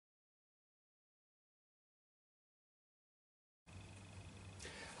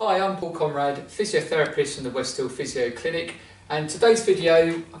Hi, I'm Paul Conrad, physiotherapist from the West Hill Physio Clinic, and today's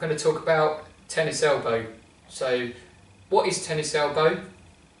video I'm going to talk about tennis elbow. So what is tennis elbow?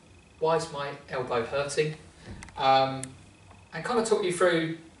 Why is my elbow hurting? And kind of talk you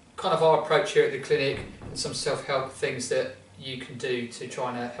through kind of our approach here at the clinic and some self-help things that you can do to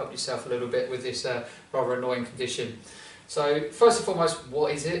try and help yourself a little bit with this rather annoying condition. So first and foremost,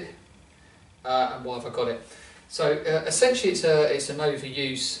 what is it and why have I got it? So essentially it's an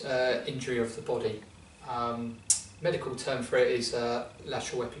overuse injury of the body. Medical term for it is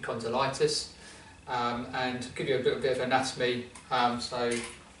lateral epicondylitis, and to give you a little bit of anatomy, so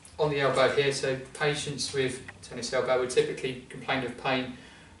on the elbow here, so patients with tennis elbow would typically complain of pain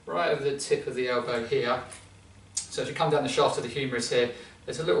right over the tip of the elbow here. So as you come down the shaft of the humerus here,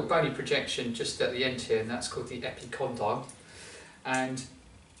 there's a little bony projection just at the end here, and that's called the epicondyle. And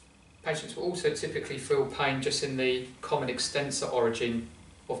patients will also typically feel pain just in the common extensor origin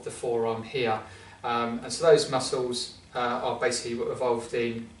of the forearm here. And so those muscles are basically what evolved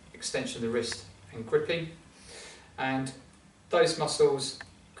in extension of the wrist and gripping. And those muscles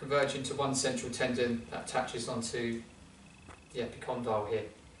converge into one central tendon that attaches onto the epicondyle here.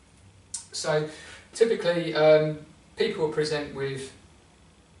 So typically people will present with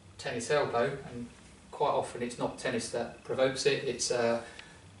tennis elbow, and quite often it's not tennis that provokes it, it's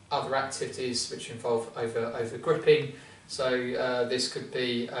other activities which involve over gripping. So this could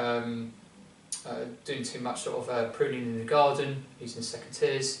be doing too much sort of pruning in the garden, using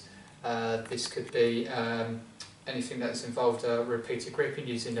secateurs. This could be anything that's involved repeated gripping,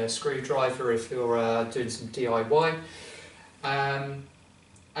 using a screwdriver if you're doing some DIY. Yeah,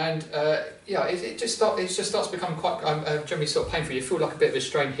 it just starts becoming quite generally sort of painful. You feel like a bit of a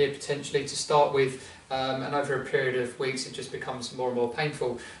strain here potentially to start with. And over a period of weeks it just becomes more and more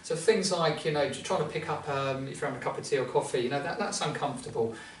painful. So things like, you know, trying to pick up, if you're having a cup of tea or coffee, you know, that's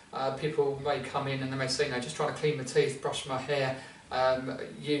uncomfortable. People may come in and they may say, you know, just trying to clean my teeth, brush my hair,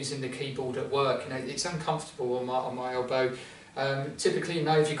 using the keyboard at work, you know, it's uncomfortable on my elbow. Typically, you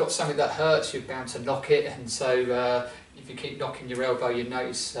know, if you've got something that hurts, you're bound to knock it, and so if you keep knocking your elbow, you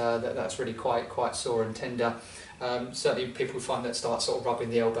notice that that's really quite sore and tender. Certainly people find that start sort of rubbing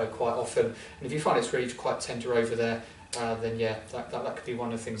the elbow quite often, and if you find it's really quite tender over there, then yeah, that could be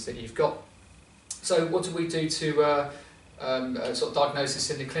one of the things that you've got. So what do we do to sort of diagnose this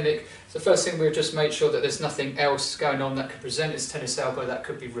in the clinic? So the first thing, we'll just make sure that there's nothing else going on that could present as tennis elbow that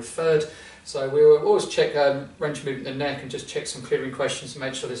could be referred. So we'll always check range of movement in the neck and just check some clearing questions to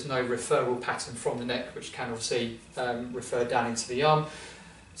make sure there's no referral pattern from the neck, which can obviously refer down into the arm.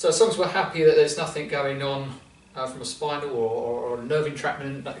 So as long as we're happy that there's nothing going on from a spinal or a nerve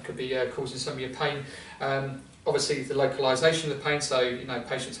entrapment that could be causing some of your pain. Obviously the localization of the pain, so you know,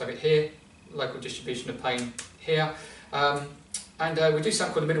 patients have it here, local distribution of pain here. And we do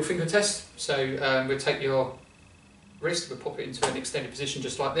something called the middle finger test. So we'll take your wrist, we'll pop it into an extended position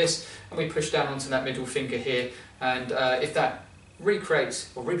just like this, and we push down onto that middle finger here, and if that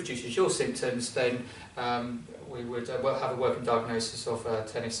recreates or reproduces your symptoms, then we would we'll have a working diagnosis of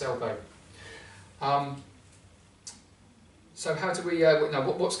tennis elbow. So how do we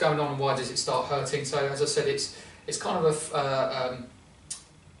know what's going on and why does it start hurting? So as I said, it's kind of an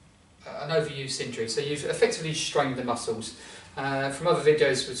overuse injury. So you've effectively strained the muscles. From other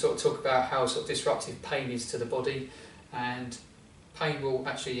videos we sort of talk about how sort of disruptive pain is to the body, and pain will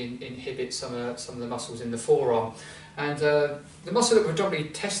actually inhibit some of the muscles in the forearm. And the muscle that we're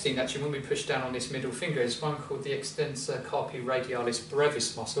predominantly testing actually when we push down on this middle finger is one called the extensor carpi radialis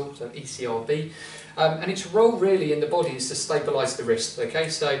brevis muscle, so ECRB. And its role really in the body is to stabilise the wrist. Okay,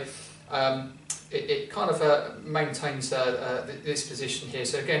 so it kind of maintains this position here.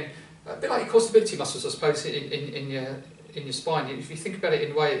 So again, a bit like your core stability muscles, I suppose, in your spine. If you think about it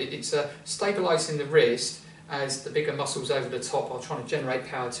in a way, it's stabilising the wrist as the bigger muscles over the top are trying to generate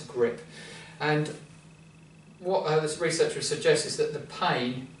power to grip. And what this researcher suggests is that the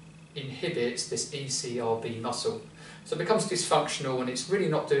pain inhibits this ECRB muscle. So it becomes dysfunctional and it's really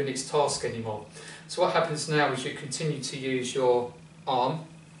not doing its task anymore. So what happens now is you continue to use your arm.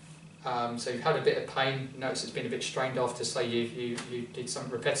 So you've had a bit of pain, you notice it's been a bit strained after, say, you did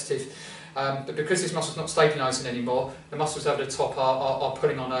something repetitive. But because this muscle's not stabilising anymore, the muscles over the top are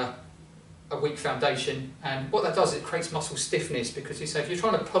putting on a weak foundation, and what that does is it creates muscle stiffness, because you say if you're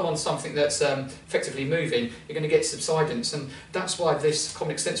trying to pull on something that's effectively moving, you're going to get subsidence, and that's why this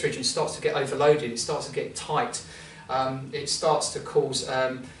common extensor region starts to get overloaded, it starts to get tight, it starts to cause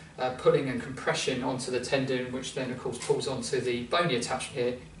pulling and compression onto the tendon, which then of course pulls onto the bony attachment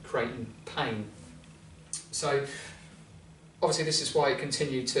here, creating pain. So obviously this is why it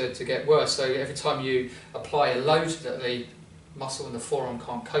continued to get worse. So every time you apply a load that the muscle in the forearm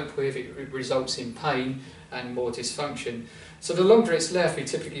can't cope with. It results in pain and more dysfunction. So the longer it's left, we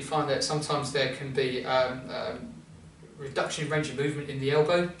typically find that sometimes there can be reduction in range of movement in the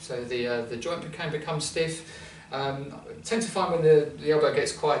elbow, so the joint can become stiff. I tend to find when the elbow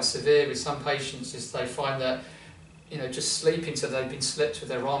gets quite severe with some patients is they find that just sleeping, so they've been slept with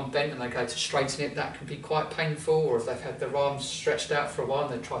their arm bent and they go to straighten it, that can be quite painful. Or if they've had their arm stretched out for a while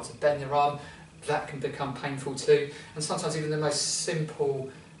and they try to bend their arm, that can become painful too. And sometimes even the most simple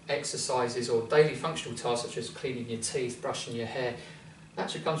exercises or daily functional tasks such as cleaning your teeth, brushing your hair,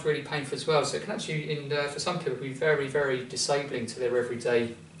 that becomes really painful as well. So it can actually, for some people, be very, very disabling to their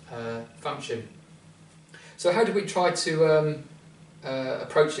everyday function. So how do we try to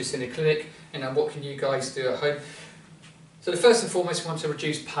approach this in the clinic, and what can you guys do at home? So the first and foremost, we want to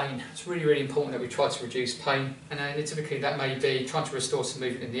reduce pain. It's really, really important that we try to reduce pain, and typically that may be trying to restore some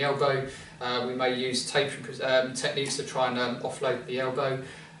movement in the elbow. We may use tapering techniques to try and offload the elbow.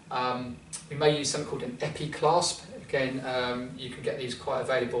 We may use something called an epi-clasp. Again, you can get these quite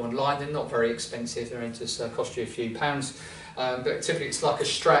available online. They're not very expensive, they're going to cost you a few pounds, but typically it's like a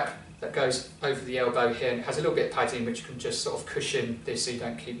strap that goes over the elbow here, and it has a little bit of padding which can just sort of cushion this so you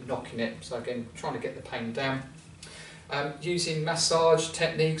don't keep knocking it. So again, trying to get the pain down. Using massage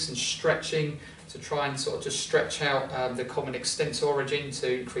techniques and stretching to try and sort of just stretch out the common extensor origin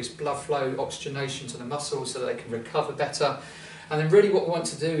to increase blood flow, oxygenation to the muscles so that they can recover better. And then really what we want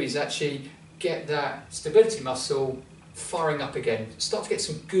to do is actually get that stability muscle firing up again. Start to get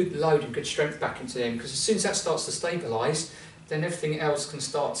some good load and good strength back into them, because as soon as that starts to stabilise, then everything else can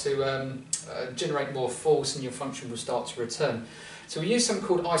start to generate more force and your function will start to return. So we use something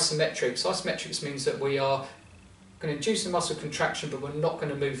called isometrics. Isometrics means that we are going to induce the muscle contraction, but we're not going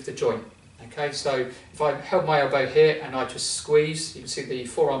to move the joint. Okay, so if I held my elbow here and I just squeeze, you can see the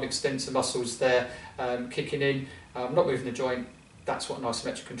forearm extensor muscles there kicking in. I'm not moving the joint. That's what an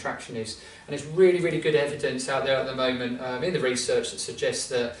isometric contraction is. And there's really, really good evidence out there at the moment in the research that suggests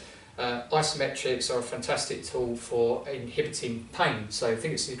that isometrics are a fantastic tool for inhibiting pain. So I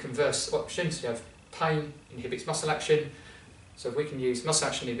think it's the converse option. So you have pain inhibits muscle action. So if we can use muscle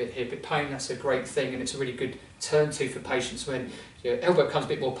action to inhibit pain, that's a great thing, and it's a really good turn to for patients when your elbow becomes a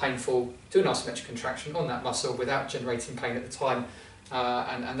bit more painful. Do an isometric contraction on that muscle without generating pain at the time,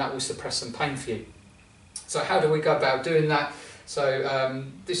 and that will suppress some pain for you. So how do we go about doing that? So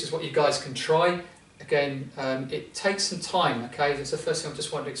this is what you guys can try. Again, it takes some time, okay? That's the first thing I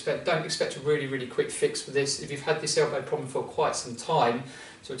just want to expect. Don't expect a really, really quick fix for this. If you've had this elbow problem for quite some time,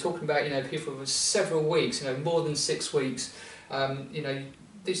 so we're talking about, people with several weeks, more than 6 weeks,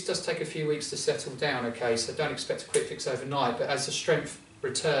 this does take a few weeks to settle down, okay? So don't expect a quick fix overnight, but as the strength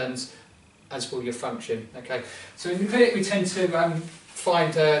returns, as will your function, okay? So in the clinic, we tend to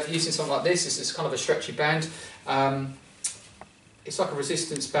find using something like this. It's kind of a stretchy band. It's like a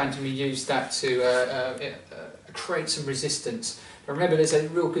resistance band, and we use that to create some resistance. But remember, there's a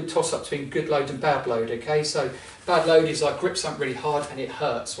real good toss-up between good load and bad load, okay? So bad load is like grip something really hard and it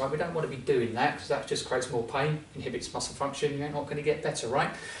hurts, right? We don't want to be doing that, because that just creates more pain, inhibits muscle function, you're not going to get better,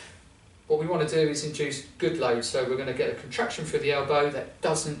 right? What we want to do is induce good load, so we're going to get a contraction through the elbow that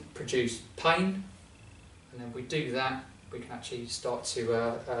doesn't produce pain, and then we do that, we can actually start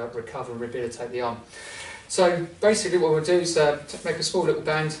to recover and rehabilitate the arm. So basically what we'll do is make a small little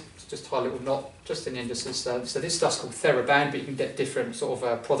band, just tie a little knot just in the end. So this stuff's called TheraBand, but you can get different sort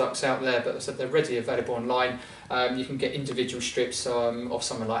of products out there, but they're readily available online. You can get individual strips off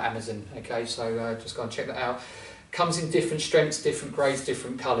somewhere like Amazon, okay, so just go and check that out. Comes in different strengths, different grades,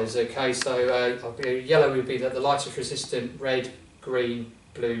 different colours, okay, so yellow would be the lightest resistant, red, green,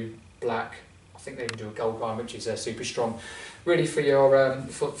 blue, black. I think they even do a gold one, which is super strong. Really for your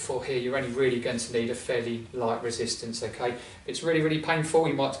for here, you're only really going to need a fairly light resistance, okay? If it's really, really painful,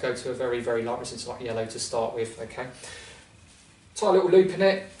 you might go to a very, very light resistance like yellow to start with, okay? Tie a little loop in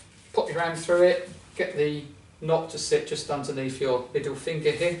it, pop your hand through it, get the knot to sit just underneath your middle finger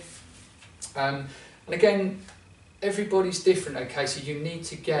here. And again, everybody's different, okay? So you need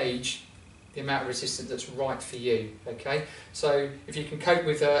to gauge the amount of resistance that's right for you, okay? So if you can cope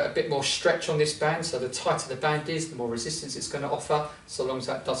with a bit more stretch on this band, so the tighter the band is, the more resistance it's going to offer, so long as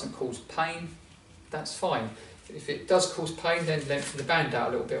that doesn't cause pain, that's fine. If it does cause pain, then lengthen the band out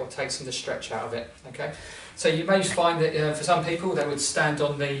a little bit or take some of the stretch out of it, okay? So you may find that for some people, they would stand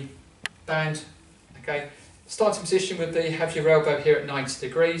on the band, okay? Starting position would be have your elbow here at 90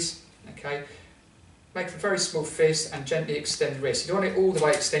 degrees, okay? Make a very small fist and gently extend the wrist. You don't want it all the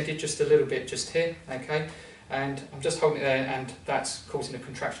way extended, just a little bit just here, okay? And I'm just holding it there, and that's causing a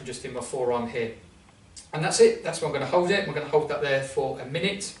contraction just in my forearm here. And that's it, that's where I'm going to hold it. We're going to hold that there for a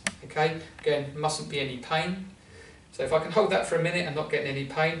minute, okay? Again, mustn't be any pain. So if I can hold that for a minute and not getting any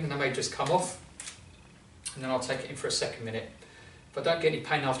pain, then I may just come off, and then I'll take it in for a second minute. If I don't get any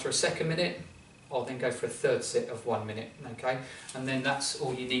pain after a second minute, I'll then go for a third set of 1 minute, okay? And then that's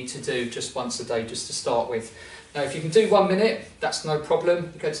all you need to do just once a day, just to start with. Now, if you can do 1 minute, that's no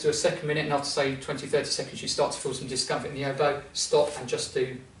problem. You go to do a second minute, and after, say, 20, 30 seconds, you start to feel some discomfort in the elbow, stop and just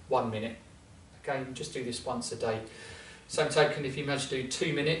do 1 minute, okay? And just do this once a day. Same token, if you manage to do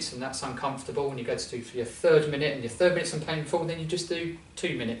 2 minutes and that's uncomfortable, and you go to do for your third minute and your third minute's painful, then you just do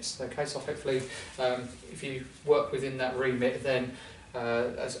 2 minutes, okay? So hopefully, if you work within that remit, then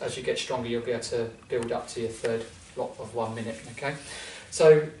as you get stronger, you'll be able to build up to your third block of 1 minute, okay?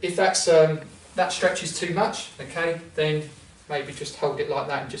 So if that's that stretch is too much, okay, then maybe just hold it like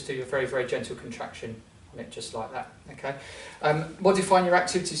that and just do a very, very gentle contraction on it, just like that, okay? Modifying your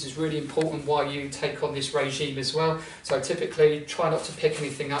activities is really important while you take on this regime as well. So typically, try not to pick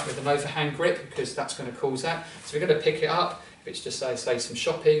anything up with an overhand grip, because that's going to cause that. So we're going to pick it up. If it's just say some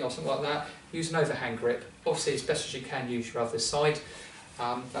shopping or something like that, use an overhand grip. Obviously, as best as you can, use your other side.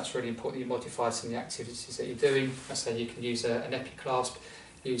 That's really important that you modify some of the activities that you're doing. I say you can use an epiclasp,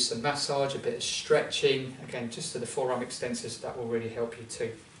 use some massage, a bit of stretching, again, just to the forearm extensors, that will really help you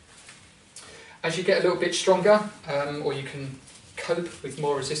too. As you get a little bit stronger, or you can cope with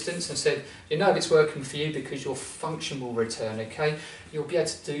more resistance, and said, you know it's working for you because your function will return, okay? You'll be able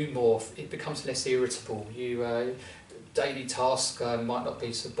to do more, it becomes less irritable. You daily task might not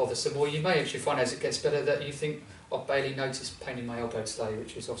be so bothersome, or you may actually find as it gets better that you think, I've barely noticed pain in my elbow today,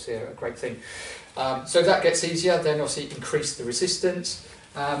 which is obviously a great thing. So if that gets easier, then obviously increase the resistance.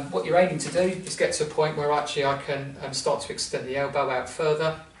 What you're aiming to do is get to a point where actually I can start to extend the elbow out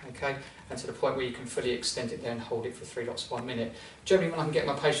further, okay, and to the point where you can fully extend it there and hold it for 3 lots of 1 minute. Generally, when I can get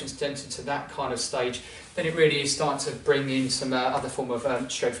my patients down to that kind of stage, then it really is starting to bring in some other form of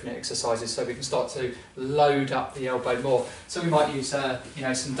strengthening exercises, so we can start to load up the elbow more. So we might use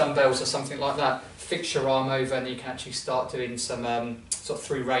some dumbbells or something like that, fix your arm over, and you can actually start doing some sort of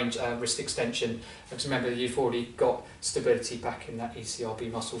through range wrist extension, because remember you've already got stability back in that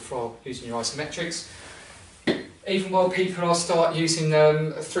ECRB muscle from using your isometrics. Even while people are start using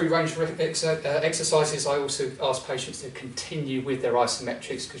through range exercises, I also ask patients to continue with their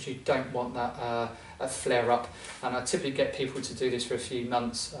isometrics, because you don't want that a flare up. And I typically get people to do this for a few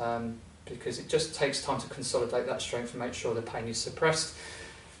months because it just takes time to consolidate that strength and make sure the pain is suppressed.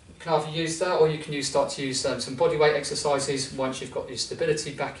 You can either use that, or you can start to use some bodyweight exercises once you've got your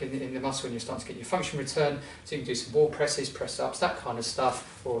stability back in the muscle and you're starting to get your function return. So you can do some wall presses, press ups, that kind of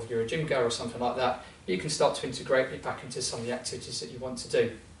stuff, or if you're a gym goer or something like that, you can start to integrate it back into some of the activities that you want to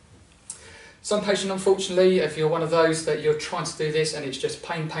do. Some patient, unfortunately, if you're one of those that you're trying to do this and it's just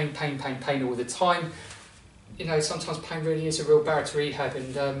pain, pain, pain, pain, pain all the time, you know, sometimes pain really is a real barrier to rehab,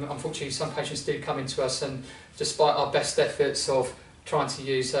 and unfortunately some patients do come into us, and despite our best efforts of trying to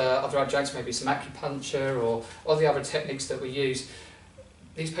use other adjuncts, maybe some acupuncture or the other techniques that we use,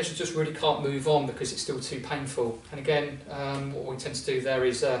 these patients just really can't move on because it's still too painful. And again, what we tend to do there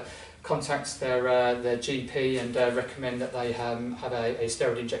is contact their GP and recommend that they have a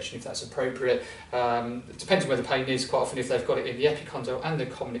steroid injection if that's appropriate. Depending where the pain is, quite often if they've got it in the epicondyle and the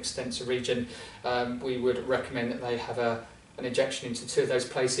common extensor region, we would recommend that they have an injection into 2 of those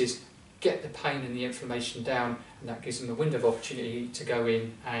places, get the pain and the inflammation down, and that gives them a window of opportunity to go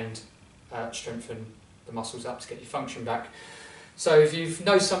in and strengthen the muscles up to get your function back. So if you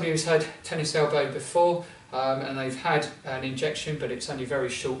know somebody who's had tennis elbow before and they've had an injection but it's only very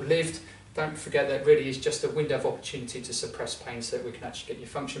short-lived, don't forget that really is just a window of opportunity to suppress pain so that we can actually get your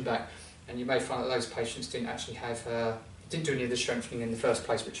function back. And you may find that those patients didn't actually have, didn't do any of the strengthening in the first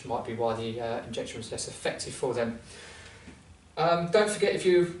place, which might be why the injection was less effective for them. Don't forget, if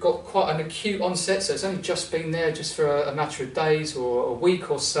you've got quite an acute onset, so it's only just been there just for a matter of days or a week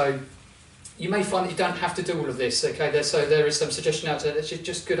or so, you may find that you don't have to do all of this, okay? So there is some suggestion out there that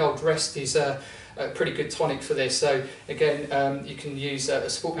just good old rest is a pretty good tonic for this. So again, you can use a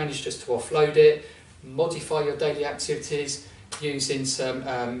support bandage just to offload it, modify your daily activities, using some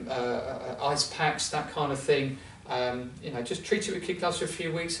ice packs, that kind of thing. You know, just treat it with kid gloves for a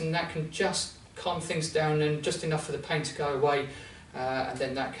few weeks, and that can just calm things down and just enough for the pain to go away, and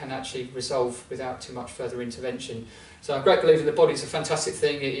then that can actually resolve without too much further intervention. So I'm a great believer the body's a fantastic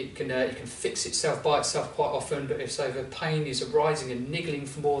thing. It can fix itself by itself quite often, but if so the pain is arising and niggling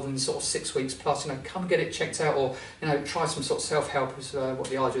for more than sort of 6 weeks plus, you know, come get it checked out, or you know, try some sort of self-help is what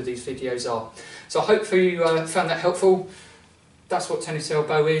the idea of these videos are. So hopefully you found that helpful. That's what tennis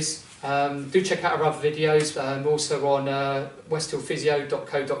elbow is. Do check out our other videos. We're also on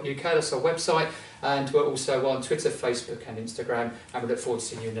westhillphysio.co.uk, that's our website, and we're also on Twitter, Facebook and Instagram, and we look forward to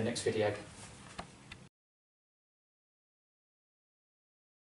seeing you in the next video.